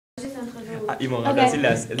Ils m'ont remplacé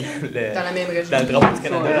dans la même région. dans le drapeau du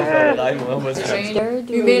Canada, le rail, ils m'ont remplacé.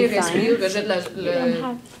 Humain, respire, rejette le...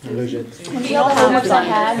 Rejette. On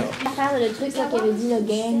faire le truc là qu'elle avait dit, le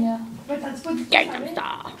gang là. Gang.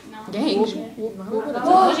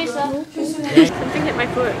 Oh, j'ai ça. Something hit my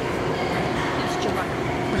foot.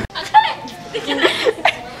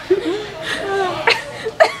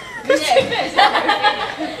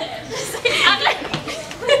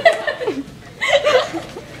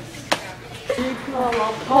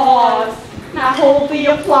 Pause. Now hold the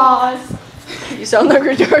applause. You sound like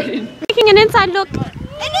retarded. Taking an inside look. An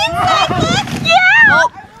inside look? Yeah!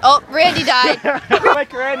 Oh, Randy died.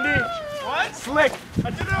 Slick, Randy. What? Slick. I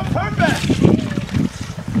did it on purpose.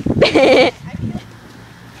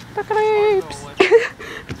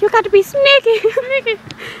 You got to be sneaky.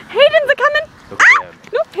 Hayden's coming. Ah!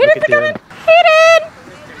 No, Hayden's coming. Hayden!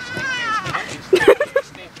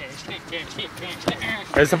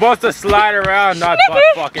 They're supposed to slide around, not butt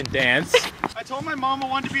fucking dance. I told my mom I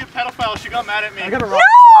wanted to be a pedophile. She got mad at me. I gotta No!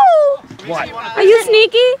 What? Are you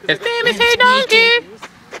sneaky? His name is Hey Donkey.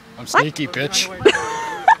 I'm sneaky, bitch. I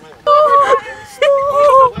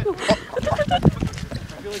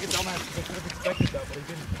feel like a dumbass because I could have expected that, but I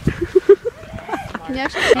didn't.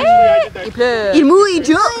 Il mouille, il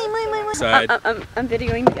jump. Side. I'm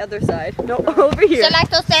videoing the other side. No, over here.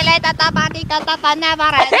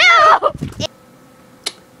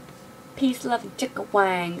 Peace, love, and chicka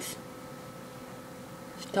wangs.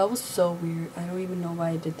 That was so weird. I don't even know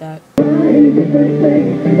why I did that.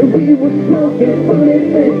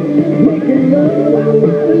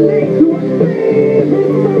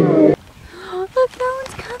 Look, that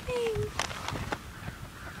one's coming.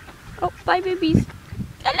 Oh, bye, babies.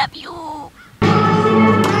 I love you.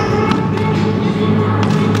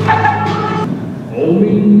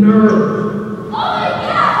 Only nerve.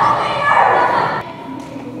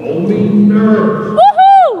 Only nerve.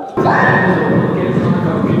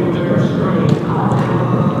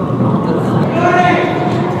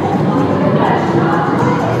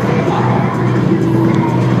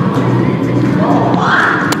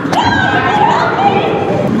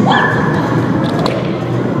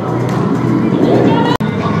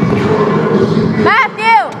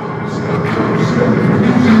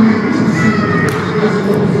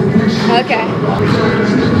 Okay.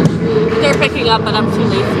 They're picking up, but I'm too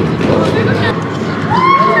lazy.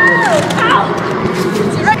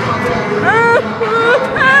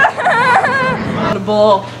 On the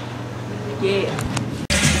ball. Yeah.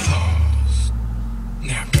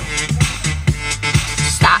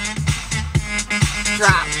 Stop.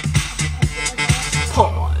 Drop.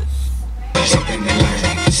 Pause.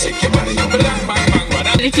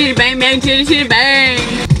 Chitty bang bang, chitty bang.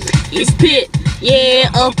 It's Pit. Yeah,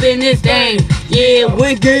 up in this thing. Yeah,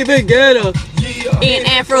 we gave it getter. In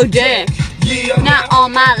Afrojack. Now all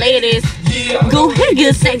my ladies, go ahead,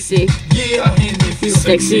 get sexy. If you're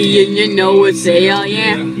sexy and you know it, say oh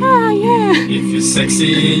yeah. Oh yeah. If you're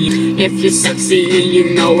sexy and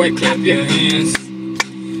you know it, clap your hands.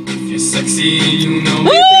 if you're sexy and you know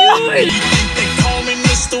They call me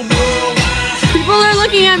Mr. Worldwide. People are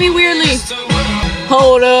looking at me weirdly.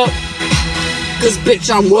 Hold up. Cause bitch,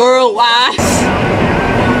 I'm worldwide.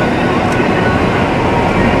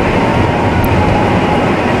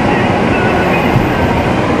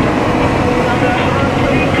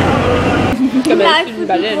 Comment une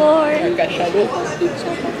baleine un cachalot.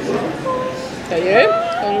 Ça y est?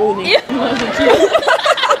 Un gros nez. Comment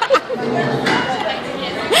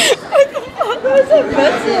ça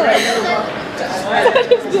fait ça? Ça a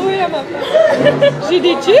juste doué à ma place. J'ai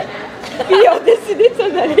des chips, puis ils ont décidé de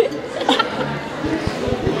s'en aller.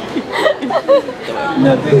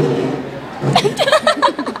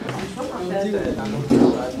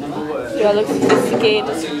 You all look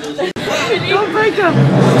sophisticated. Don't break them.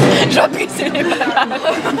 J'ai apprécié les bananes.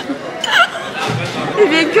 Il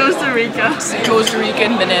vient de Costa Rica. C'est Costa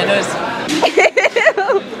Rican bananas.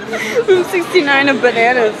 69 of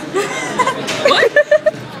bananas.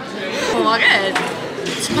 Oh, arrête.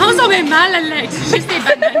 Tu penses au même mal, Alex. C'est juste des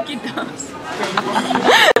bananes qui dansent.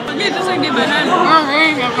 Ok, juste avec des bananes.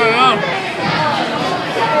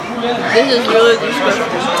 This is really disgusting.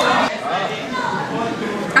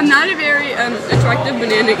 I'm not a very attractive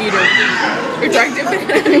banana eater. Attractive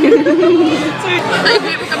banana eater.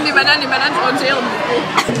 Comme des bananes sont chilled.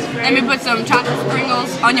 Let me put some chocolate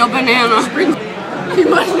sprinkles on your banana. You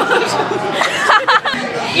must munch.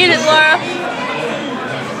 Eat it, Laura.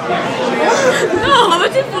 No, how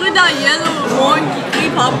about you put it down yellow one qui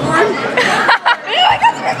crie popcorn? I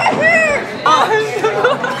got some in my hair!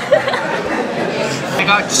 I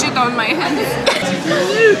got shit on my hands.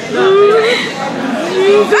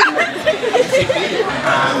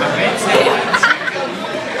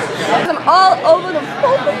 I'm all over the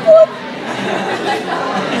floor.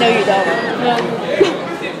 No, you don't.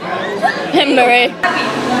 Hey, Murray.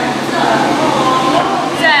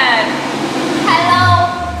 Dad. Hello.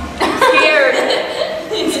 Scared.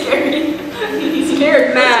 He's scared. He's scared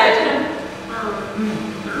mad.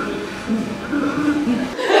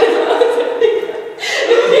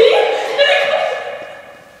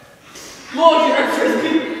 Whoa, you're a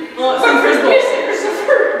frisbee. Oh, some frisbee.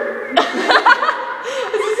 Christopher.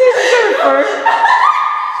 Is this Christopher?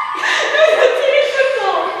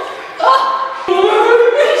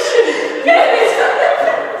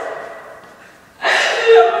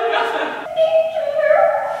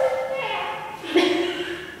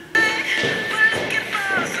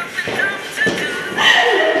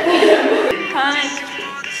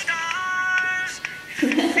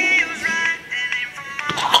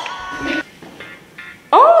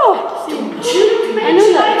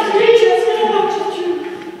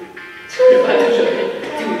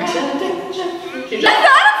 That's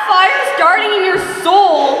not a fire starting in your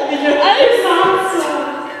soul.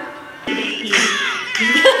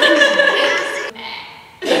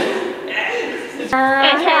 I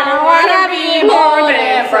wanna be more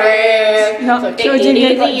than friends. No, so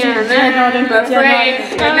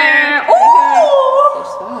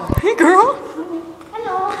Hey girl.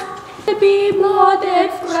 Hello. To be more than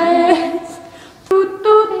friends.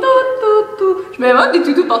 Je m'invente des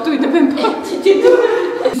toutous partout, il ne m'aime pas.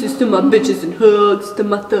 This is to my bitches and hugs, to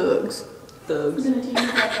my thugs. Thugs.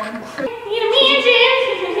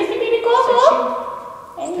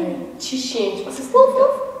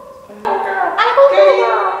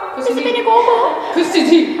 Qu'est-ce que tu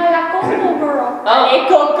dis? I like Coco Girl. Et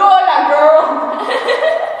Coco la girl.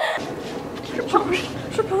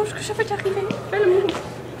 Je pense que ça va t'arriver. Fais-le-moi.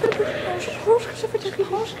 Je pense que ça va t'arriver.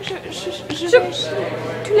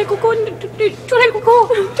 Tous les cocos. Tous les cocos.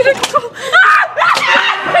 Tous les cocos.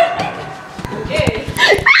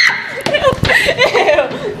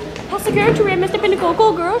 Parce que tu es Mr. Pinnacle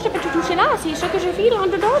Girl, je vais te toucher là. C'est ce que je file en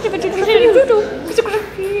dedans. Je vais te toucher le doudou. C'est ce que je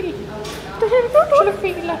file. Toucher le doudou. Je le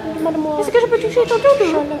file là. Demande-moi. Est-ce que je peux toucher ton doudou?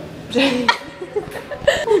 Voilà. Tu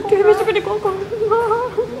es Mr. Pinnacle Girl.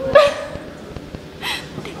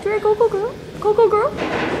 Tu es Coco Girl? Coco Girl?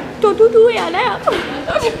 Ton doudou est à l'air.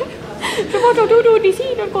 Je vois ton doudou d'ici,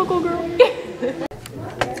 notre Coco Girl.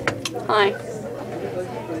 Hi.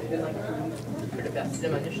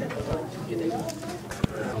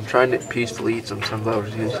 I'm trying to peacefully eat some sunflower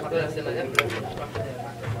seeds.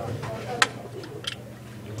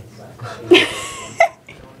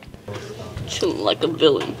 Chilling like a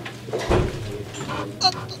villain.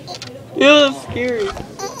 Yeah, that's scary.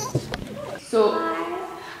 So.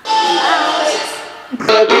 Look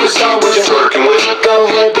at those hips.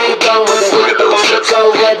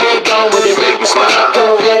 You make me smile. Go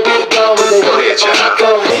ahead, child.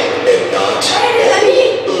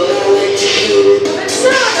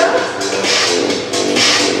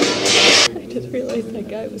 I just realized that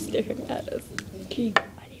guy was staring at us. He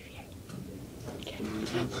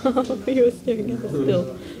was staring at us still.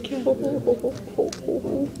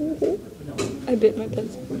 I bit my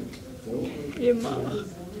pencil. Il est mort.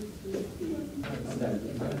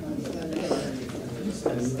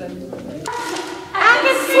 I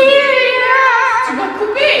can see you! Tu m'as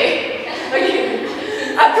coupé! Ok.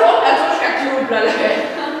 Attends, je suis à Claude là, là.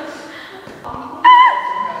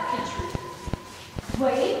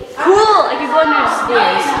 Cool! I can go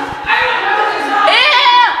downstairs.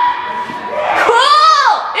 Yeah! Cool!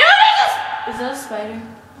 Is that a spider?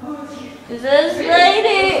 Is that a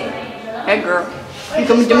spider? Hey girl. You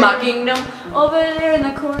come to my kingdom? Over there in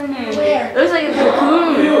the corner. Where? Looks like a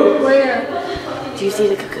cocoon. Where? Do you see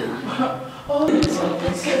the cocoon?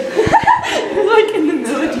 Like in the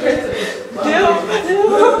military. No.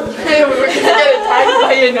 Hey, we're gonna get attacked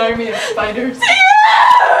by an army of spiders. I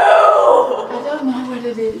don't know what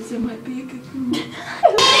it is. It might be a cocoon.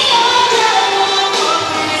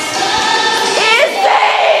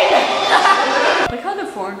 Like how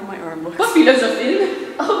deformed my arm looks. What philosophie?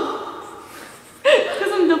 Oh.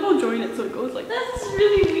 Because I'm double jointed, so it goes like that. That's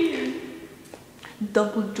really weird.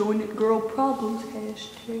 Double jointed girl problems.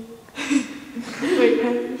 Hashtag. Wait,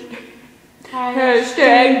 hashtag.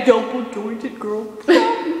 Hashtag double jointed girl.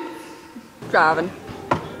 Driving.